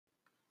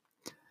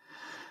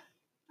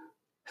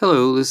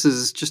Hello, this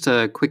is just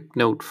a quick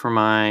note for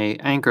my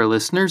Anchor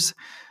listeners.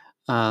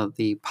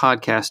 The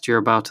podcast you're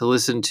about to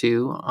listen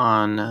to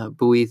on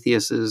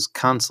Boethius's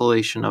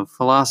Consolation of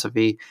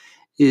Philosophy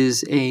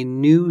is a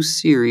new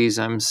series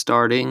I'm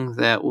starting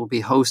that will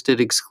be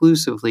hosted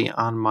exclusively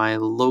on my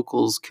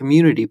Locals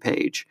community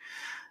page.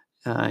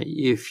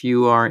 If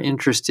you are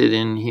interested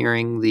in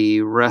hearing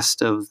the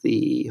rest of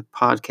the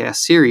podcast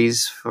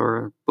series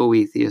for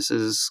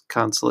Boethius's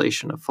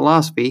Consolation of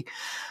Philosophy,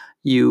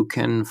 you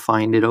can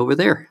find it over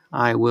there.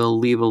 I will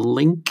leave a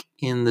link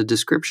in the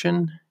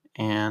description,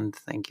 and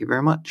thank you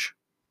very much.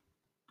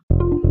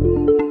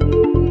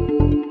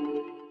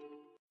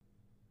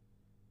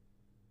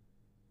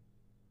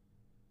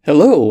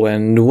 Hello,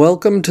 and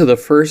welcome to the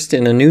first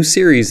in a new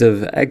series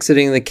of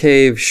Exiting the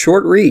Cave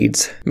short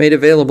reads, made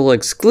available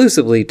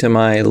exclusively to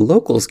my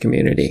Locals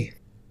community.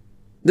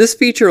 This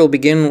feature will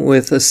begin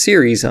with a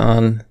series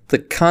on The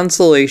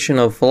Consolation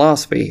of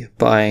Philosophy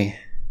by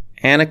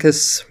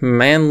Amicus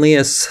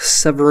Manlius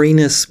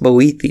Severinus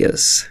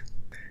Boethius.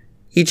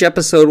 Each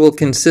episode will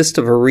consist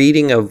of a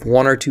reading of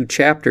one or two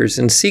chapters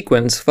in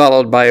sequence,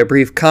 followed by a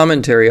brief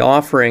commentary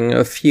offering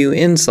a few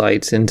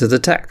insights into the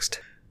text.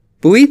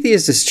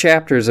 Boethius's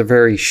chapters are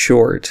very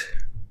short.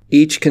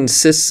 Each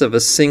consists of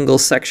a single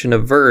section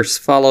of verse,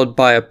 followed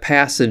by a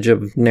passage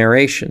of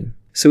narration,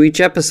 so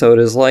each episode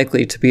is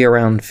likely to be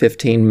around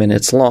 15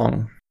 minutes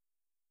long.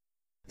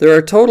 There are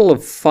a total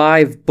of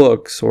 5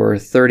 books, or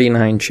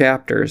 39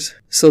 chapters,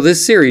 so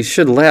this series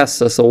should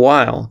last us a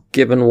while,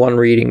 given one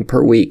reading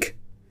per week.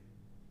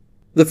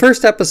 The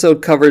first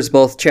episode covers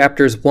both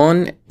chapters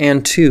 1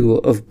 and 2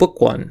 of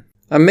Book 1.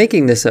 I'm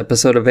making this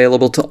episode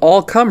available to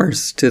all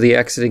comers to the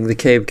Exiting the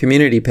Cave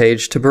community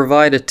page to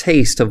provide a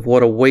taste of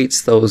what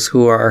awaits those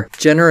who are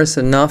generous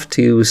enough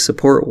to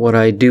support what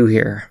I do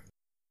here.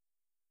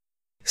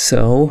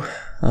 So,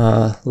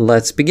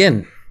 let's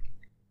begin.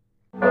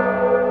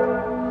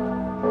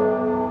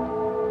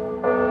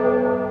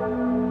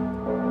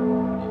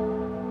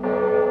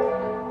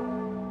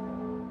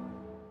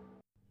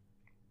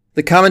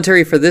 The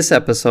commentary for this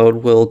episode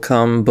will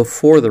come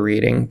before the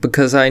reading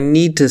because I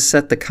need to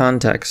set the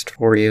context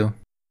for you.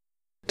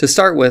 To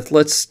start with,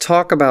 let's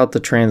talk about the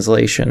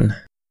translation.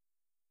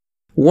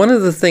 One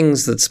of the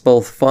things that's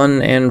both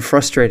fun and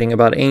frustrating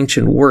about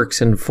ancient works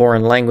in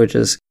foreign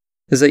languages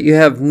is that you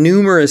have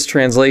numerous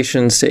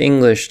translations to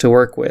English to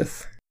work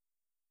with.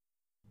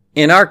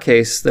 In our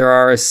case, there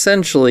are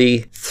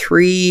essentially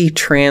 3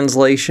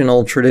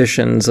 translational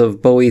traditions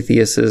of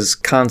Boethius's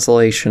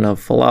Consolation of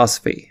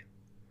Philosophy.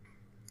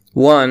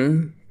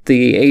 1,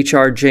 the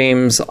H.R.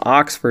 James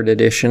Oxford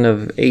edition of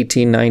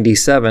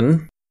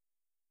 1897.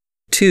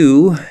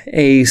 2,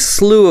 a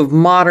slew of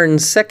modern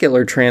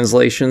secular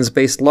translations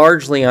based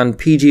largely on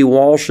P.G.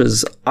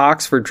 Walsh's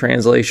Oxford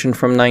translation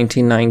from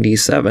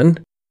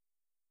 1997.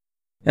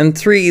 And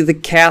 3, the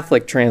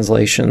Catholic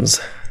translations,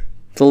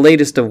 the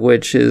latest of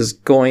which is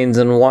Goines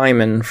and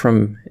Wyman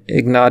from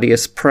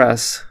Ignatius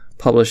Press,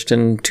 published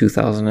in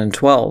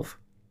 2012.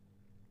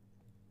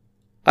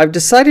 I've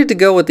decided to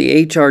go with the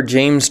H.R.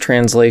 James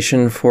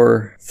translation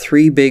for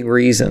 3 big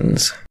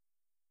reasons.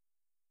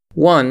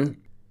 1,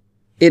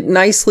 it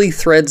nicely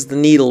threads the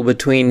needle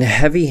between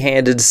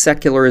heavy-handed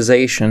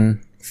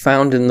secularization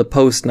found in the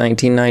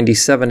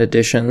post-1997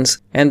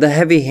 editions and the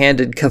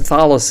heavy-handed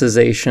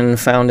Catholicization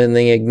found in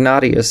the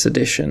Ignatius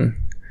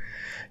edition.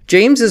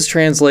 James's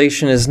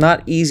translation is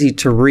not easy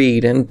to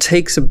read and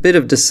takes a bit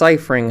of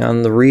deciphering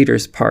on the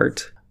reader's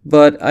part,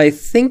 but I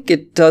think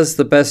it does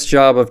the best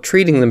job of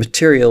treating the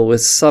material with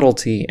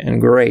subtlety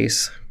and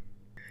grace.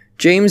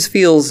 James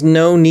feels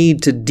no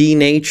need to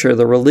denature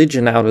the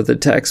religion out of the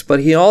text, but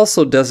he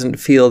also doesn't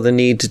feel the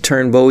need to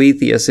turn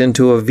Boethius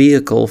into a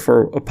vehicle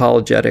for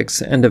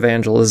apologetics and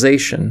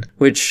evangelization,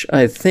 which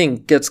I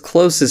think gets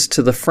closest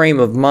to the frame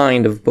of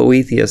mind of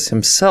Boethius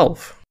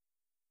himself.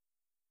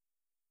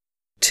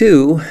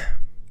 2,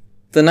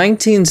 the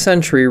 19th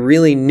century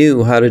really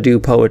knew how to do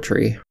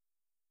poetry.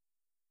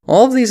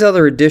 All of these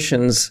other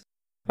editions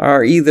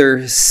are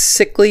either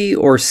sickly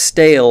or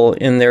stale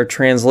in their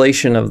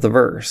translation of the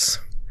verse.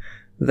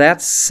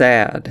 That's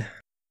sad.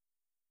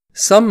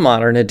 Some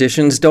modern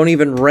editions don't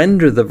even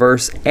render the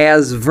verse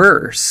as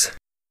verse.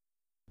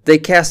 They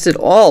cast it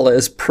all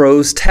as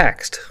prose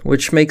text,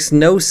 which makes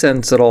no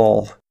sense at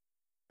all.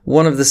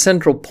 One of the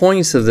central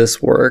points of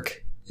this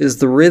work is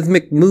the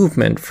rhythmic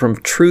movement from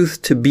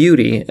truth to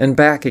beauty and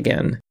back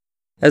again,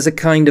 as a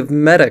kind of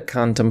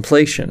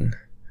meta-contemplation.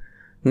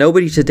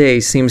 Nobody today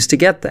seems to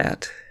get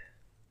that.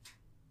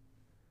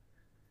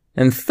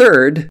 And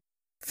third,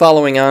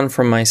 following on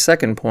from my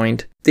second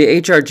point, the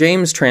H.R.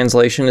 James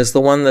translation is the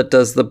one that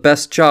does the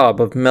best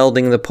job of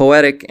melding the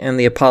poetic and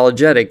the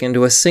apologetic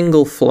into a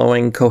single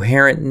flowing,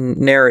 coherent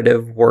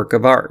narrative work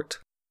of art,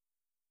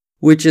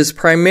 which is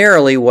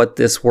primarily what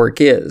this work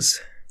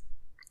is.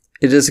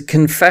 It is a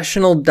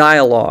confessional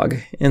dialogue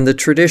in the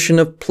tradition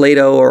of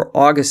Plato or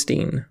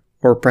Augustine,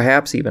 or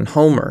perhaps even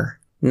Homer,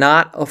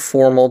 not a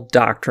formal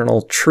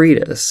doctrinal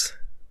treatise.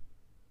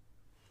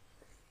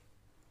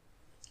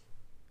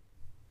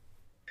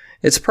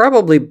 It's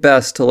probably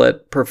best to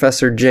let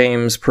Professor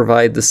James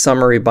provide the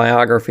summary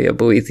biography of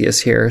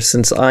Boethius here,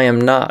 since I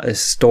am not a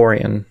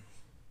historian.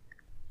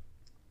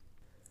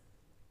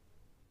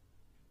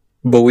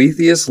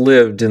 Boethius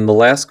lived in the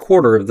last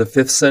quarter of the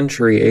 5th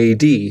century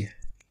AD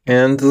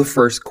and the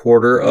first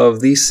quarter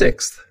of the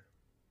 6th.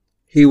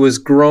 He was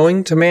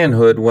growing to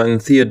manhood when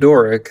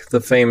Theodoric, the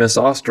famous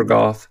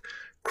Ostrogoth,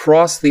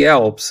 crossed the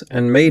Alps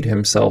and made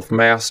himself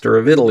master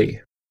of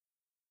Italy.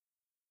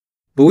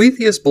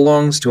 Boethius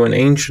belongs to an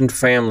ancient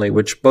family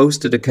which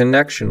boasted a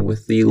connection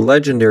with the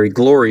legendary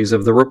glories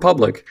of the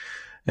Republic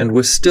and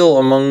was still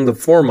among the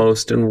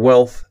foremost in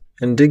wealth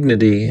and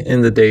dignity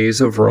in the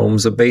days of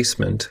Rome's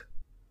abasement.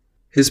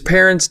 His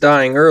parents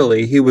dying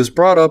early, he was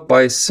brought up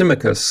by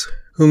Symmachus,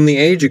 whom the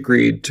age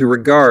agreed to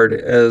regard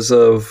as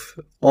of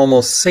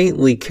almost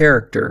saintly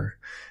character,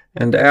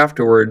 and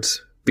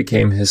afterwards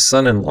became his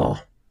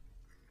son-in-law.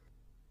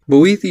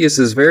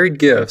 Boethius's varied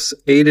gifts,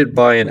 aided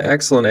by an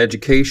excellent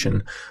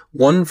education,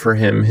 won for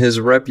him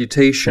his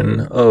reputation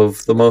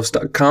of the most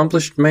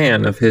accomplished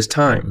man of his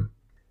time.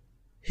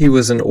 He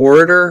was an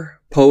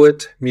orator,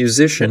 poet,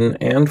 musician,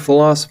 and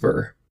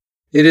philosopher.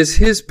 It is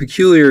his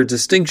peculiar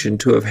distinction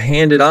to have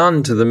handed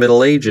on to the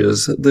Middle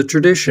Ages the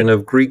tradition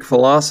of Greek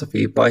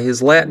philosophy by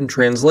his Latin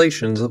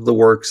translations of the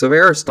works of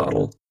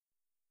Aristotle,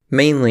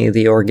 mainly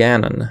the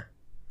Organon.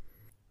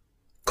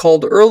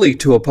 Called early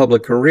to a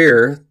public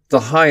career, the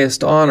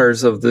highest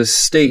honors of this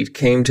state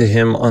came to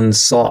him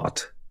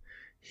unsought.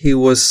 He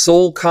was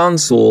sole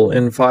consul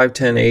in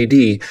 510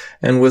 AD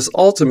and was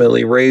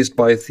ultimately raised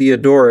by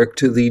Theodoric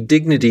to the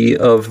dignity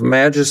of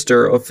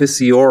Magister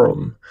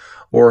Officiorum,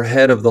 or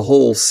head of the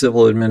whole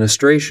civil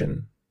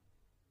administration.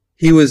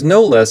 He was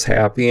no less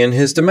happy in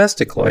his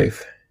domestic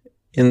life,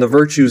 in the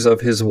virtues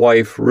of his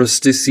wife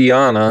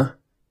Rusticiana,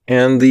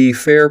 and the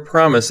fair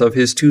promise of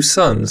his 2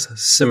 sons,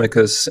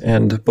 Symmachus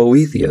and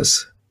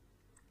Boethius.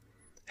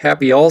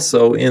 Happy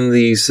also in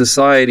the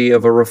society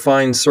of a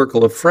refined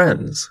circle of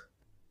friends.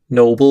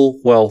 Noble,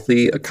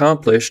 wealthy,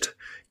 accomplished,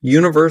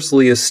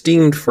 universally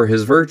esteemed for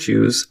his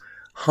virtues,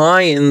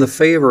 high in the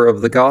favor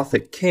of the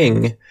Gothic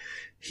king,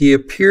 he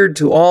appeared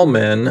to all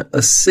men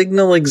a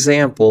signal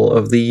example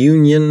of the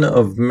union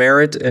of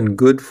merit and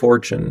good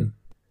fortune.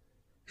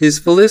 His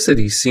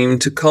felicity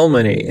seemed to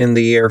culminate in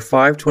the year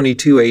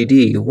 522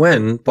 AD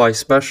when, by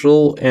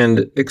special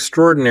and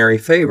extraordinary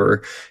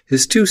favor,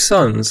 his 2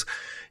 sons,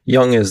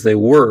 young as they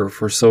were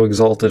for so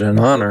exalted an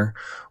honor,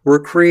 were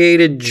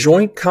created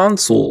joint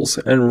consuls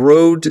and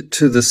rode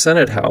to the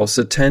Senate House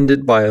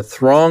attended by a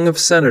throng of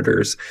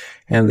senators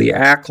and the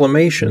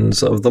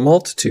acclamations of the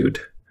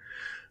multitude.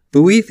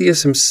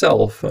 Boethius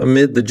himself,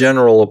 amid the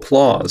general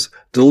applause,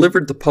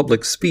 delivered the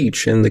public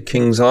speech in the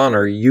king's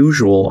honor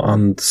usual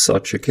on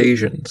such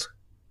occasions.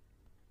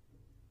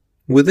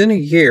 Within a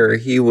year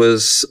he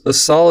was a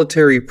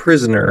solitary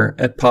prisoner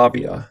at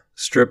Pavia,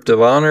 stripped of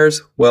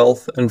honors,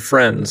 wealth, and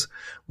friends,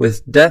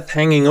 with death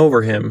hanging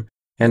over him,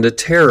 and a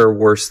terror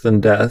worse than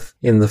death,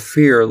 in the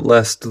fear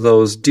lest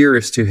those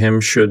dearest to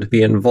him should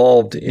be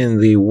involved in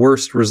the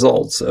worst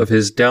results of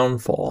his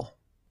downfall.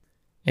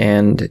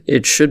 And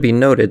it should be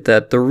noted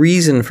that the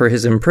reason for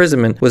his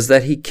imprisonment was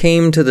that he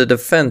came to the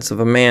defense of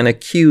a man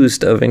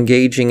accused of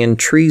engaging in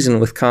treason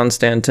with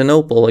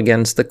Constantinople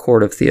against the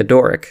court of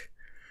Theodoric.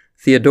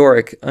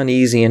 Theodoric,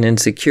 uneasy and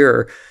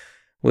insecure,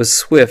 was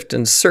swift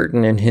and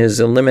certain in his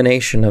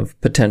elimination of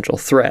potential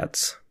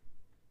threats.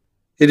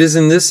 It is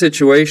in this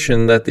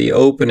situation that the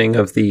opening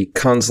of the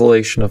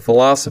Consolation of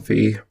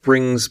Philosophy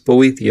brings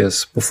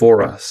Boethius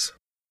before us.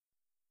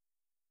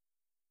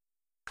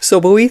 So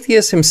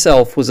Boethius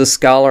himself was a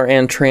scholar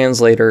and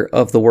translator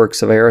of the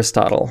works of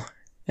Aristotle,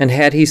 and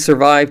had he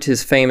survived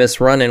his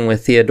famous run-in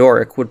with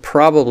Theodoric, would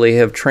probably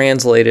have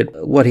translated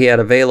what he had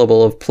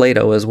available of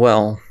Plato as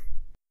well.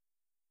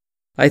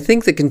 I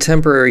think the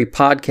contemporary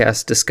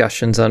podcast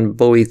discussions on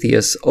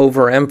Boethius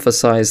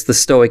overemphasize the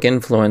Stoic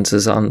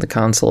influences on the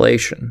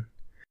Consolation.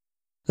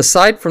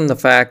 Aside from the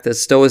fact that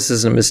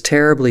Stoicism is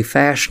terribly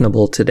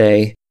fashionable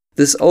today,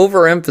 this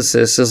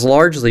overemphasis is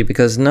largely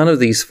because none of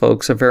these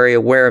folks are very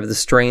aware of the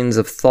strains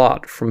of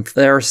thought from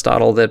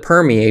Aristotle that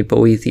permeate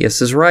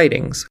Boethius's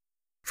writings.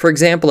 For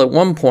example, at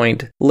one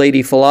point,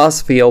 Lady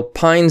Philosophy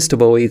opines to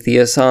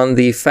Boethius on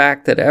the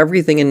fact that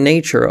everything in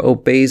nature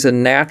obeys a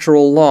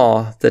natural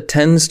law that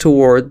tends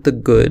toward the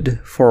good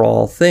for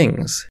all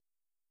things.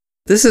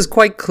 This is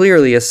quite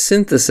clearly a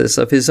synthesis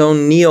of his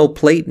own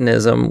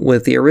Neoplatonism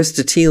with the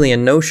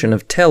Aristotelian notion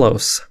of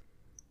telos.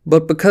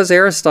 But because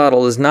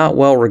Aristotle is not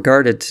well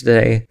regarded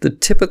today, the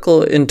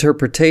typical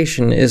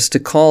interpretation is to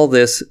call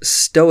this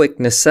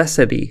Stoic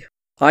necessity.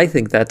 I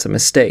think that's a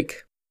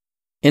mistake.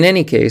 In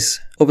any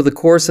case, over the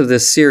course of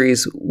this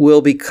series,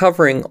 we'll be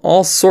covering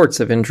all sorts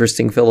of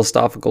interesting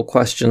philosophical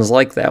questions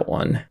like that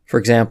one. For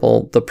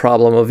example, the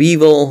problem of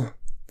evil,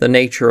 the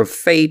nature of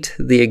fate,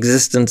 the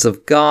existence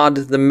of God,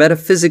 the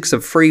metaphysics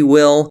of free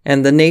will,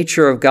 and the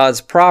nature of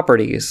God's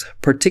properties,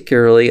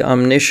 particularly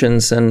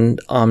omniscience and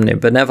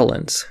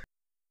omnibenevolence.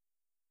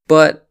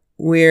 But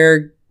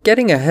we're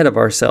getting ahead of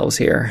ourselves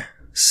here.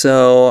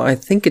 so I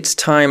think it's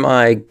time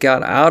I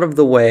got out of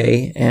the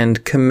way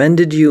and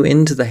commended you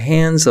into the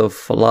hands of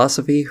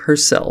philosophy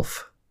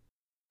herself.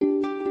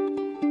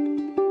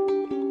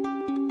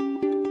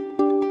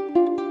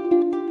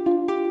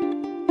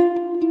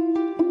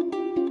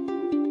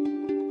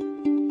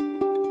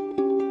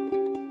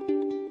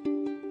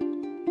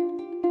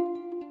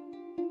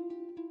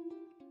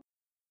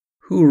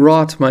 Who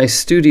wrought my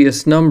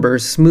studious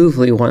numbers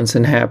smoothly once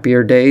in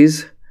happier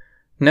days,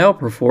 now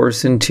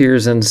perforce in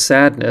tears and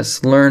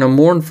sadness learn a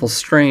mournful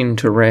strain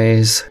to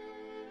raise.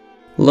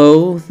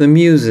 Lo, the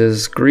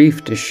Muses,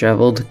 grief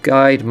dishevelled,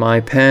 guide my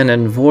pen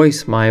and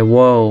voice my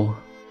woe.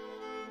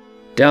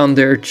 Down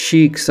their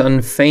cheeks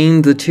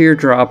unfeigned the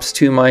teardrops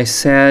to my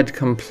sad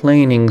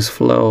complainings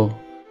flow.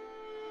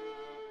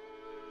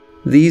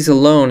 These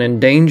alone in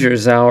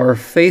danger's hour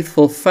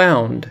faithful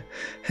found,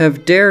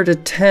 have dared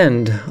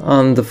attend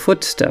on the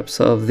footsteps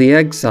of the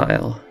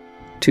exile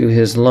to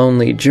his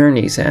lonely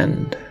journey's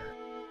end.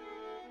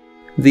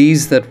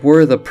 These that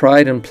were the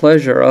pride and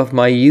pleasure of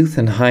my youth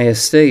and high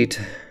estate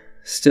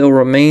still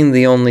remain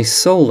the only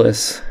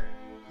solace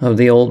of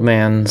the old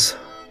man's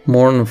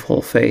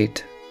mournful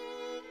fate.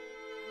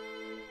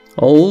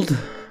 Old?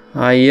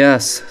 Ah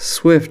yes,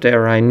 swift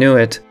ere I knew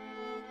it,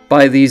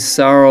 by these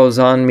sorrows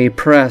on me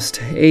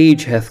pressed,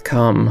 age hath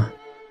come.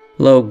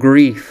 Lo,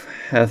 grief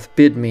hath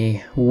bid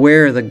me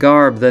wear the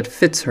garb that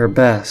fits her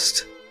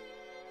best.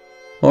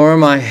 O'er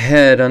my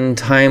head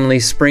untimely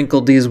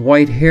sprinkled these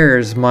white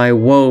hairs my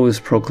woes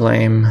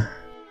proclaim,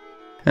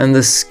 and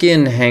the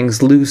skin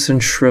hangs loose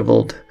and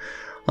shriveled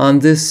on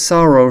this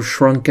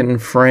sorrow-shrunken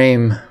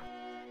frame.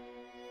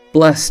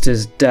 Blessed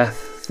is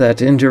death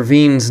that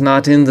intervenes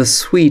not in the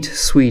sweet,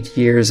 sweet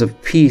years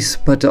of peace,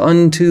 but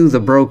unto the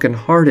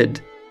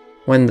broken-hearted,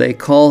 when they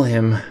call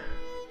him,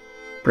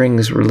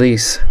 brings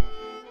release.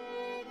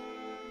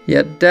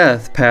 Yet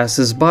death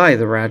passes by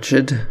the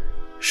wretched,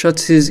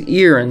 shuts his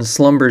ear and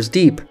slumbers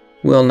deep,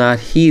 will not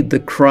heed the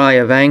cry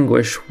of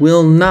anguish,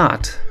 will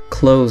not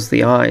close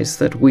the eyes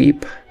that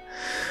weep.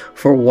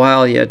 For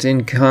while yet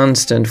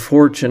inconstant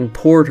fortune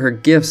poured her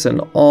gifts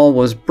and all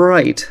was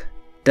bright,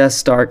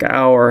 death's dark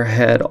hour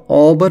had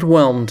all but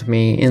whelmed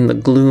me in the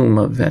gloom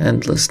of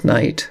endless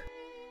night.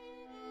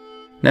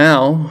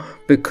 Now,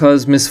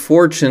 because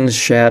misfortune's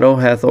shadow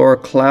hath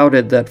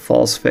o'erclouded that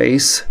false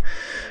face,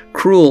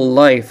 cruel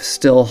life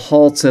still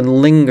halts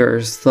and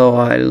lingers, though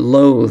I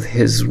loathe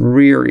his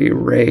weary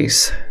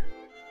race.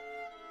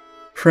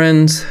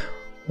 Friends,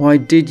 why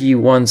did ye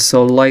once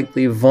so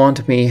lightly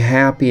vaunt me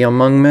happy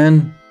among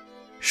men?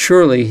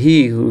 Surely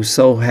he who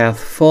so hath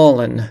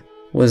fallen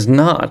was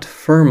not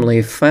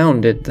firmly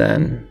founded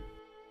then.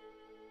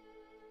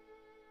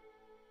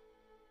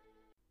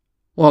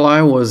 While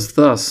I was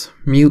thus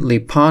mutely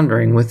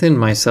pondering within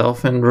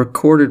myself and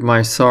recorded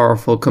my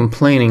sorrowful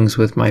complainings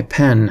with my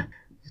pen,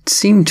 it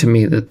seemed to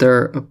me that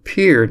there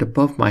appeared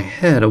above my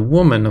head a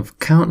woman of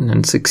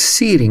countenance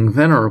exceeding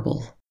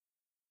venerable.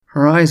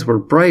 Her eyes were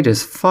bright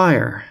as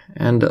fire,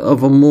 and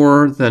of a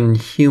more than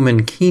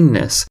human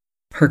keenness.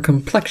 Her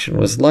complexion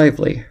was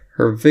lively,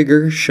 her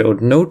vigor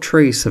showed no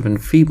trace of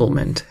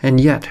enfeeblement, and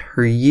yet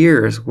her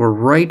years were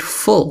right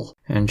full,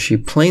 and she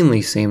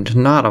plainly seemed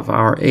not of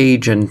our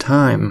age and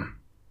time.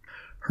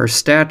 Her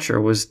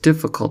stature was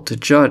difficult to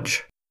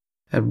judge.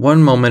 At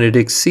one moment it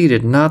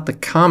exceeded not the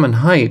common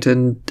height,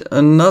 and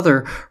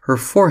another her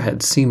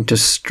forehead seemed to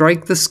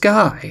strike the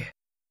sky.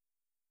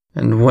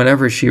 And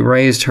whenever she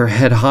raised her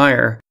head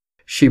higher,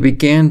 she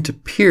began to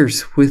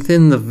pierce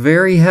within the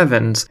very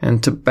heavens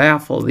and to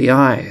baffle the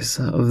eyes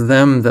of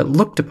them that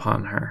looked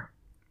upon her.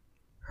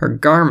 Her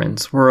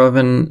garments were of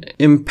an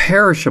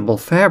imperishable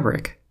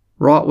fabric,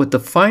 wrought with the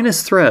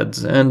finest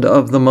threads and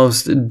of the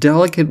most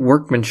delicate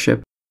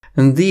workmanship,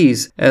 and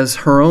these, as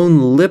her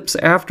own lips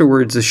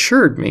afterwards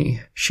assured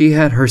me, she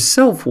had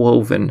herself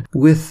woven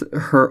with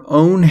her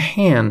own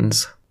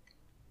hands.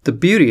 The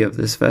beauty of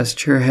this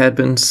vesture had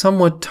been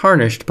somewhat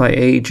tarnished by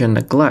age and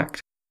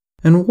neglect,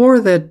 and wore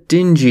that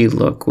dingy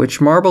look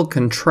which marble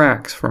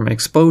contracts from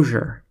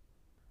exposure.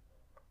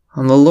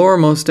 On the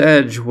lowermost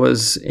edge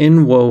was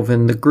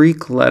inwoven the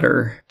Greek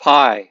letter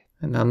pi,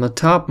 and on the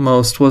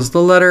topmost was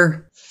the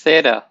letter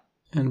theta,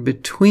 and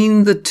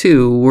between the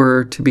two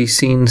were to be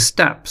seen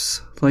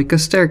steps, like a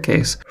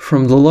staircase,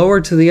 from the lower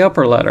to the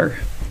upper letter.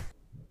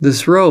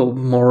 This robe,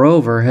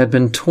 moreover, had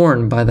been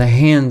torn by the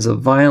hands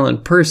of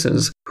violent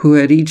persons, who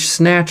had each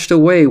snatched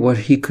away what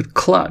he could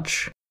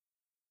clutch.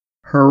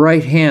 Her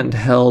right hand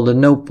held a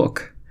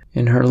notebook,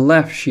 in her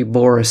left she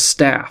bore a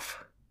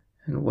staff,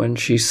 and when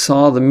she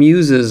saw the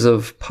muses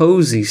of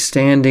poesy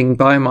standing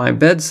by my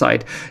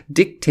bedside,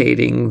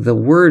 dictating the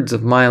words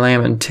of my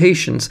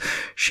lamentations,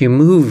 she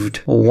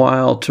moved a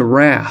while to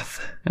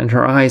wrath, and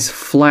her eyes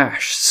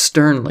flashed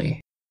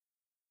sternly.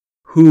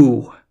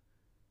 "Who,"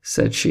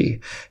 said she,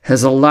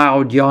 has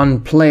allowed yon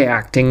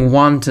play-acting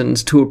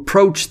wantons to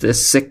approach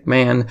this sick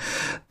man,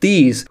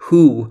 these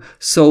who,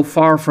 so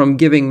far from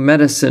giving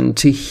medicine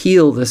to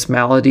heal this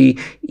malady,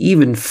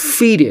 even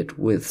feed it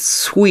with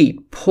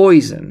sweet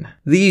poison.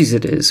 These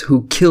it is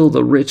who kill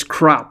the rich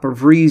crop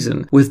of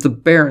reason with the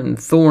barren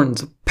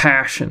thorns of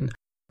passion,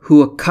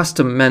 who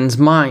accustom men's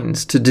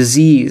minds to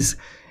disease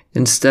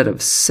instead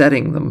of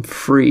setting them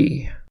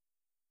free.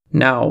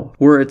 Now,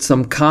 were it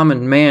some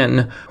common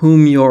man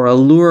whom your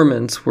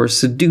allurements were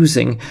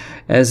seducing,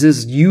 as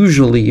is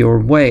usually your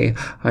way,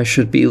 I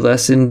should be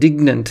less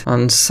indignant.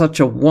 On such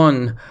a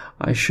one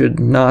I should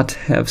not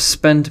have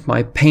spent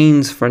my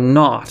pains for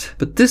naught.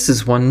 But this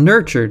is one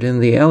nurtured in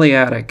the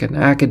Eleatic and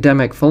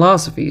academic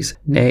philosophies.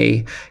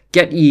 Nay,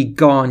 get ye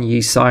gone, ye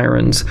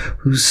sirens,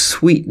 whose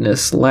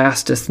sweetness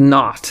lasteth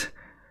not.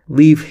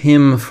 Leave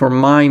him for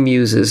my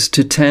muses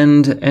to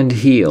tend and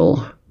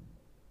heal.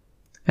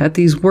 At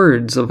these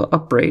words of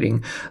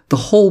upbraiding, the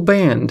whole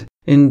band,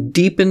 in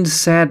deepened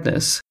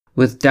sadness,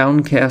 with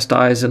downcast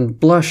eyes and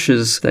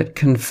blushes that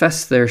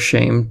confessed their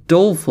shame,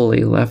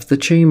 dolefully left the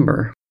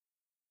chamber.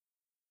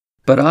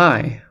 But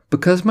I,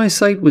 because my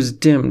sight was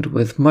dimmed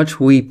with much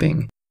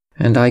weeping,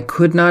 and I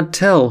could not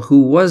tell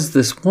who was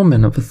this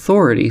woman of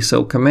authority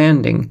so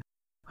commanding,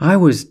 I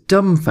was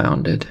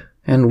dumbfounded,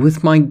 and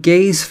with my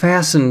gaze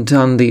fastened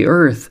on the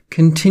earth,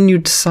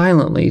 continued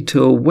silently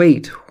to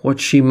await what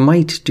she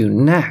might do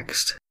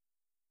next.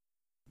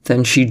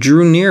 Then she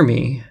drew near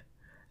me,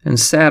 and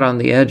sat on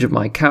the edge of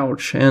my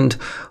couch, and,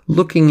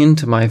 looking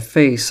into my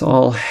face,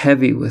 all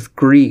heavy with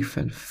grief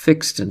and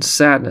fixed in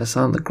sadness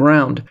on the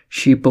ground,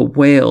 she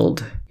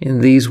bewailed in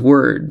these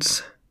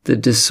words the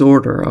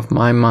disorder of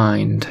my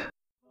mind.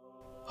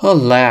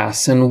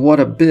 Alas, in what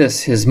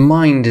abyss his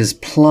mind is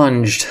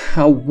plunged,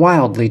 how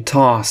wildly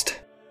tossed!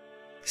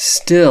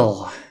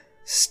 Still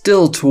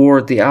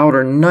toward the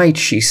outer night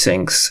she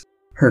sinks,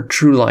 her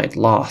true light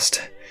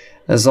lost.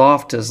 As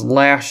oft as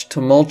lashed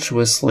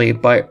tumultuously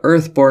by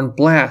earth-born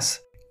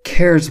blasts,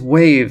 care's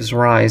waves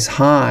rise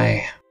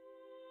high.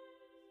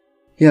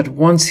 Yet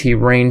once he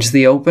ranged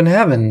the open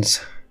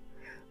heavens,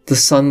 the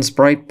sun's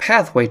bright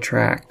pathway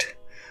tracked,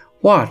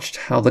 watched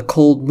how the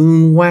cold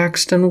moon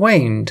waxed and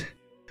waned,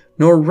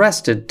 nor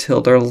rested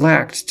till there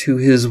lacked to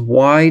his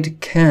wide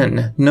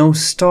ken no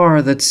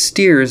star that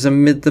steers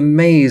amid the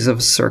maze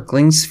of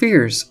circling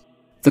spheres.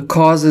 The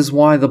causes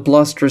why the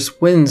blusterous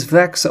winds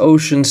vex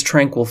ocean's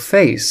tranquil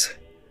face,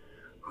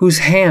 whose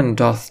hand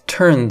doth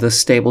turn the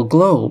stable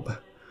globe,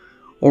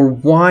 or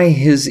why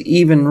his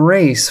even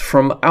race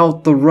from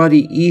out the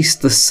ruddy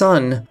east the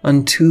sun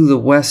unto the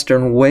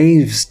western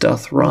waves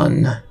doth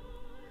run.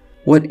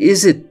 What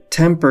is it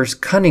tempers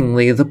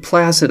cunningly the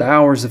placid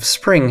hours of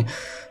spring,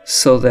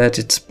 so that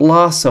its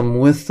blossom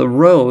with the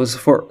rose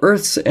for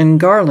earth's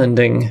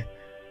engarlanding,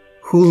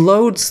 who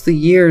loads the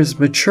year's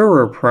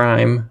maturer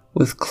prime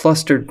with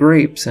clustered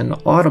grapes in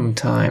autumn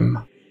time?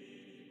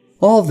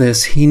 All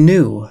this he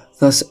knew,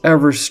 thus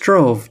ever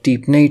strove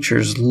deep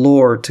nature's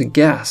lore to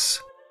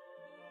guess.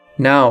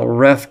 Now,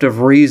 reft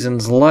of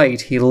reason's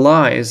light, he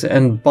lies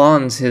and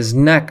bonds his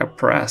neck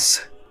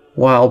oppress,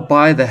 while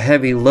by the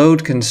heavy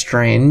load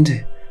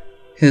constrained,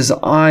 his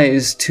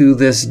eyes to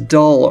this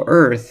dull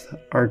earth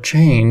are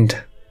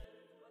chained.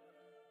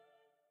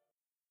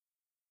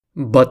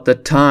 But the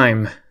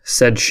time,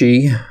 said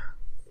she,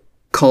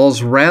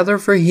 calls rather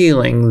for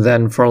healing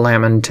than for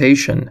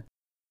lamentation.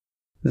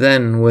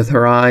 Then, with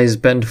her eyes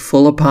bent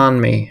full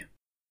upon me,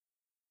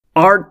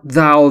 Art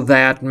thou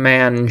that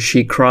man,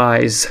 she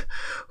cries,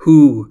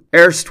 who,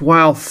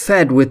 erstwhile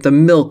fed with the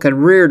milk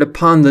and reared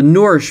upon the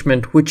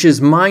nourishment which is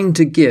mine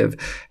to give,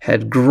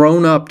 had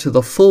grown up to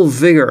the full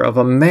vigor of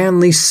a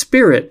manly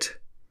spirit?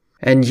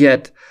 And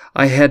yet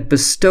I had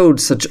bestowed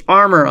such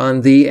armor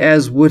on thee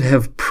as would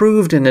have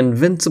proved an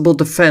invincible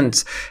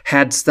defense,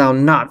 hadst thou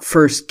not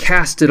first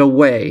cast it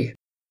away.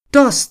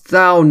 Dost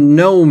thou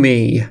know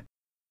me?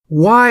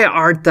 Why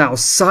art thou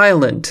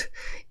silent?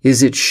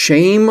 Is it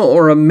shame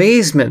or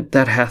amazement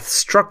that hath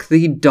struck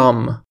thee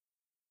dumb?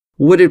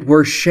 Would it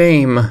were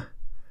shame,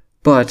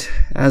 but,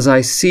 as I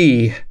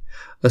see,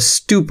 a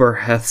stupor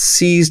hath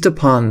seized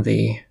upon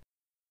thee.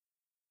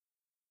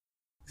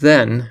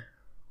 Then,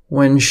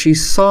 when she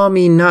saw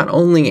me not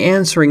only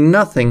answering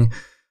nothing,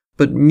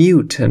 but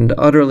mute and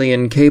utterly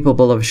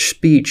incapable of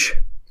speech,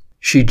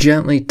 she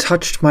gently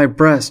touched my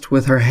breast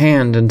with her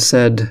hand and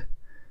said,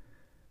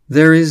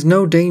 There is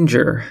no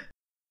danger.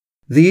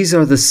 These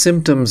are the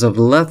symptoms of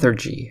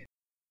lethargy,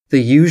 the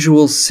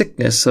usual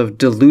sickness of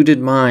deluded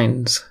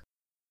minds.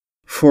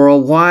 For a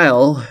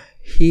while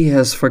he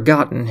has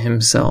forgotten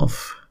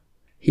himself.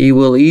 He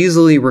will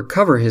easily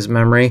recover his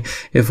memory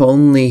if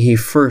only he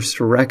first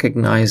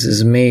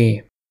recognizes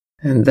me.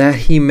 And that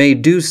he may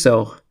do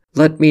so,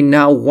 let me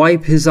now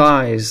wipe his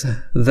eyes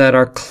that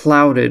are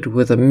clouded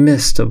with a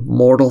mist of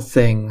mortal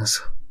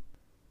things.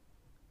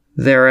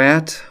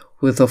 Thereat,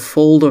 with a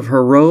fold of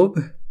her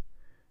robe,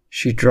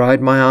 she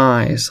dried my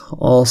eyes,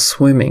 all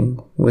swimming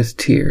with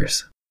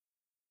tears.